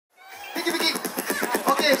비키비키.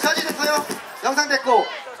 오케이, 사진 됐어요. 영상 됐고.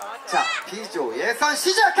 자, 비조 예선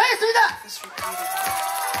시작하겠습니다.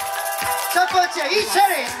 첫 번째 이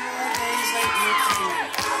차례.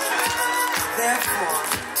 Therefore,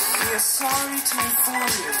 we are sorry to inform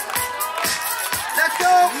you. Let's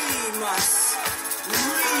go. We must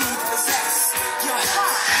repossess your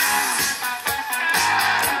heart.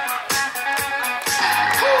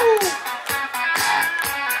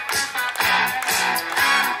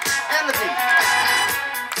 Everything.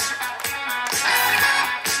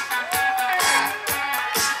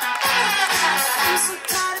 I'm so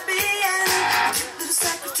tired of being a cute little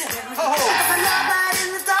secretary. Oh. I love right in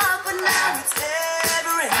the dark, but now it's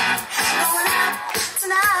everywhere. Going out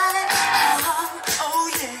tonight. Oh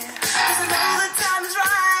yeah. 'Cause I know the time is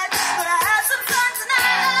right, but I have some fun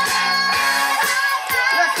tonight.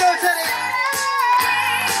 Let's go, Teddy.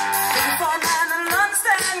 Looking for a man that'll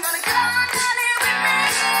understand. Gonna get on down here with me.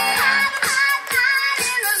 Hide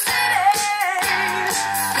in the city.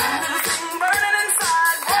 Got a little thing burning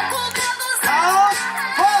inside. What will get those Count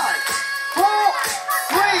 5, 4,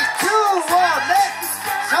 3, 2, 1. Let's.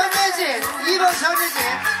 전예진. 2번 전예진.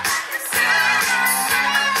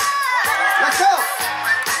 Let's go.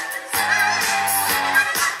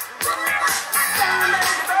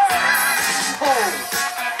 Oh.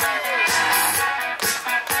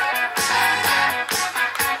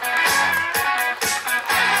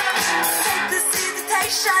 Take this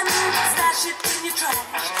invitation, stash it in your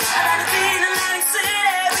trash. I gotta be in Atlantic City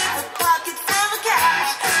with a pocket full of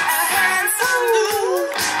cash and a handsome dude.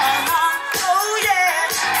 Oh yeah,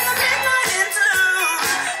 and a midnight interlude.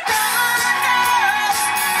 Come on, girls,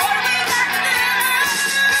 what do we got to do?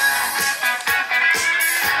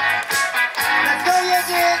 Let's go,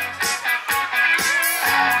 예진.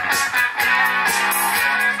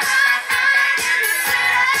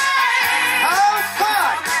 Count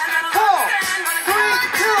 5, 4, 3,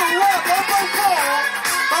 2, 1.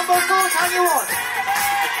 넘버 4 장희원.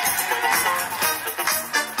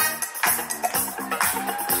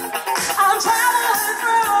 I'm traveling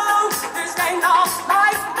through this game of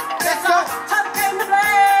life. Let's go. Tough game to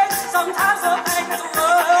play. Sometimes the pain is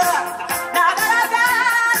worth. Now that I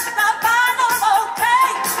got the final okay,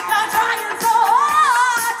 I'm trying so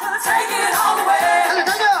hard to take it all away. 달려,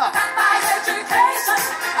 달려. Got my education,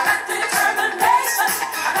 I got determination,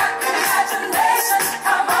 I got imagination.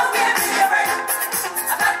 Come on, give me a break.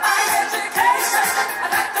 I got my education, I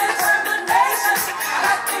got determination, I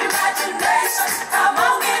got imagination. Come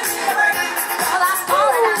on, give me a break. Well, I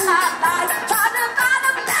started out my life trying to find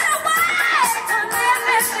a better way to live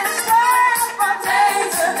in this world from day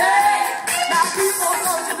to day. Now people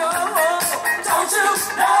don't you know? Don't you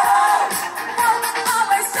know? Folks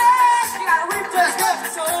always say you gotta reap just what you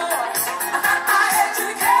sow. I got my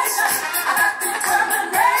education, I got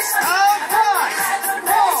determination, I got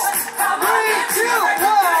imagination. Come on, give me a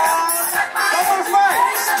break. Number 5,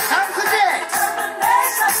 장수재.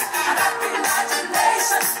 Determination, I got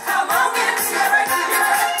imagination. Come on, give me a break.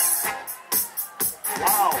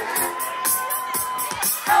 Wow.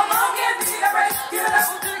 Come on, give me a break. You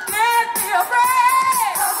know to give me a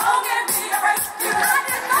break. Come on, give me a break. You know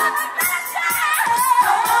to give me a break.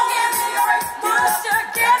 Come on, give me a break. You know to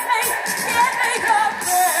give me a break.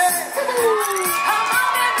 Come on,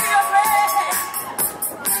 give me a break.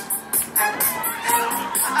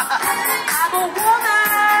 I'm a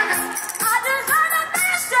woman. I deserve a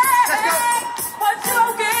mistake. What you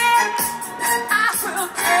don't get, I will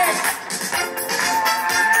take.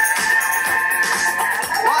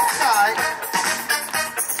 What side?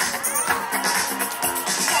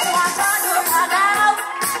 So I tried to find out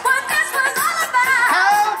what this was all about.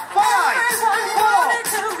 Count 5, 4,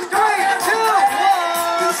 3, 2, 1.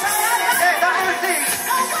 Okay, number 6.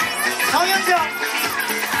 정현정.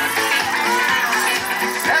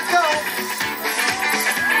 Let's go.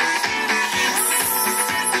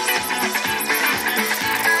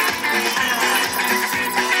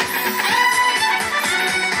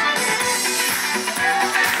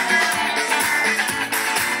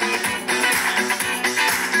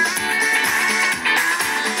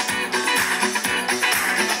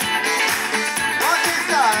 What's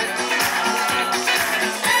inside?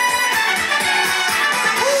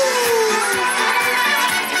 Woo!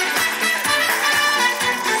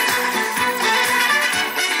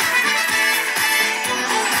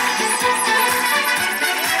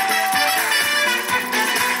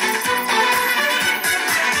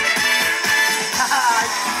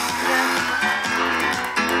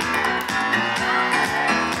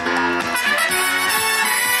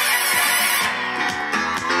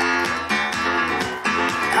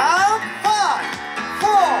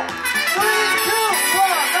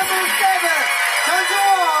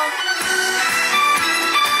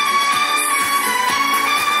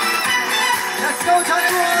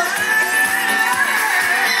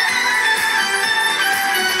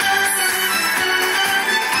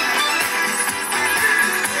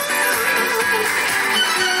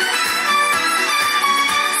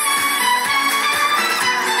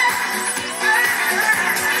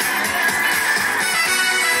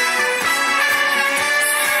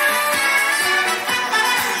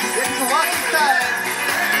 올스타즈.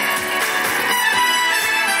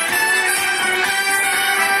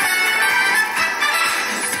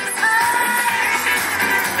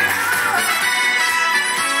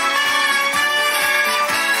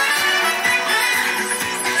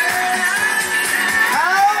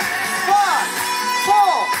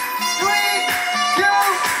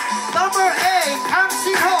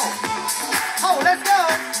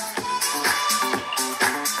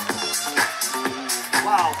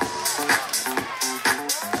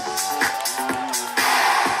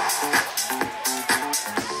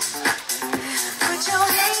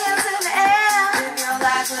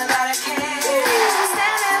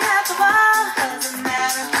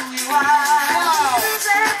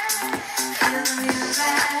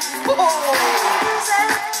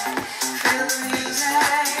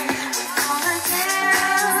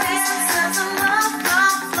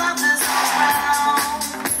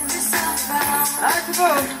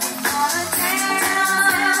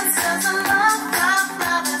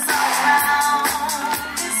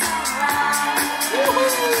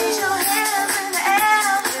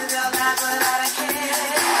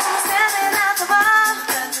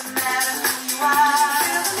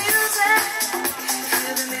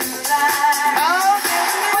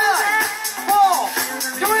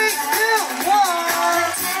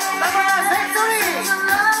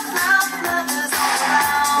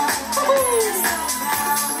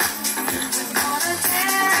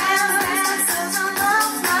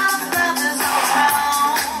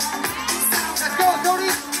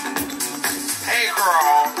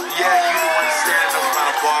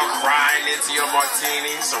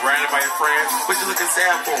 Surrounded by your friends, what you looking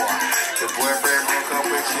sad for? Your boyfriend broke up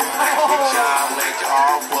with you. Your job laid you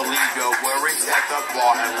off. Well, leave your worries at the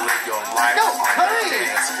bar and live your life on the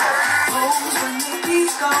dance floor. Pose when the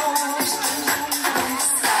beat goes.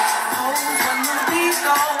 Pose when the beat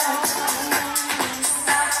goes.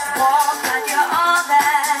 Walk like you're all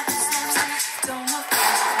that. Don't look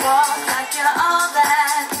back. Walk like you're all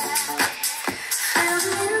that. Feel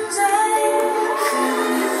the music. Feel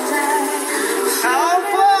the music. 다음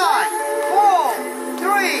번 4,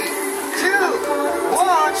 3, 2,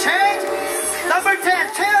 1 change. 넘버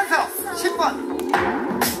 10 최연석 10번.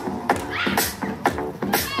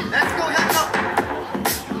 Let's go 현석.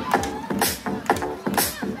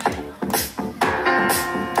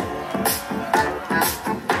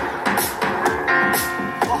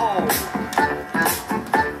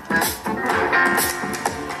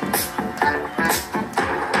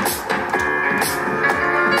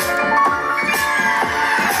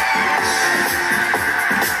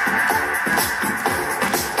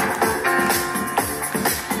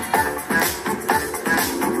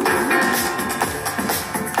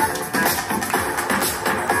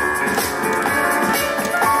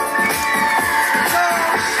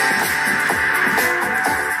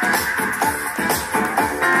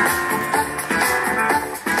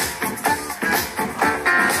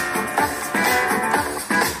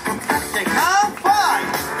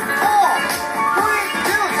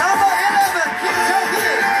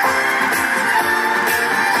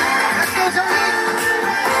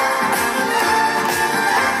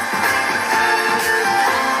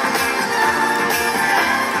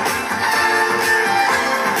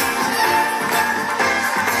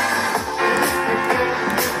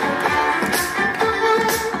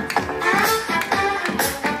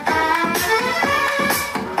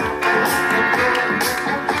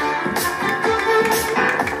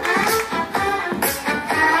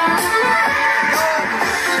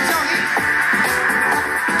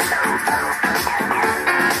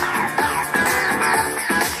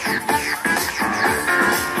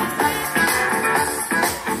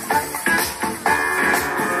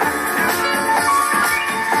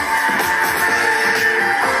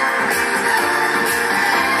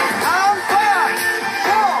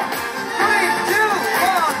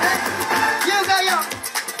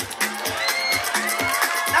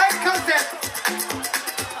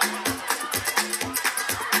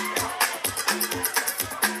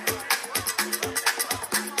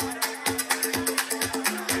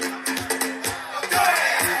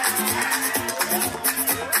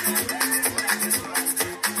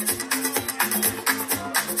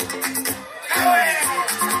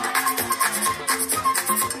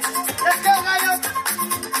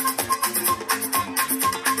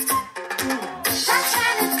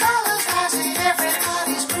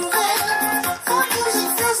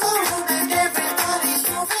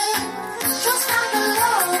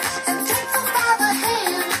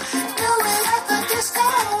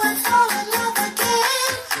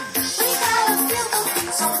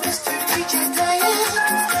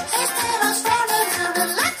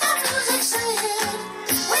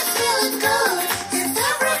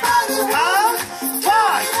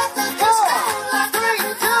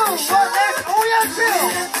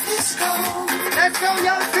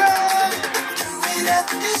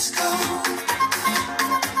 disco.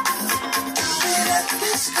 Do it at the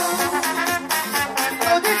disco.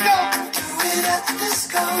 또 디스코. Do it at the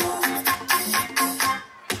disco.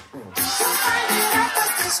 You'll find it at the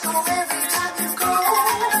disco every time you go.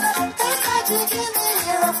 There's magic in the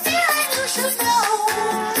air, a feeling you should know.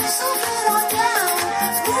 So get on down,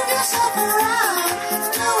 move yourself around.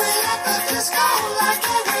 Do it at the disco like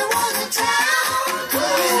everyone in town. Do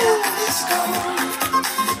it at the disco.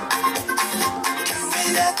 Do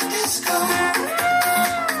it at the disco.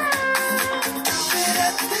 Do it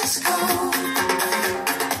at the disco.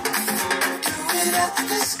 Do it at the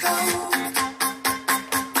disco.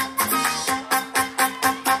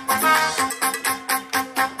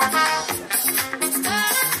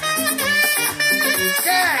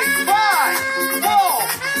 Okay, 5, 4,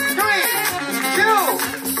 3, 2,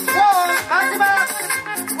 1. 마지막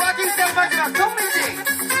와킹장 마지막 정민지.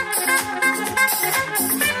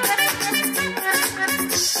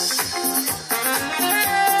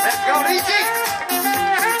 Let's go, 리지.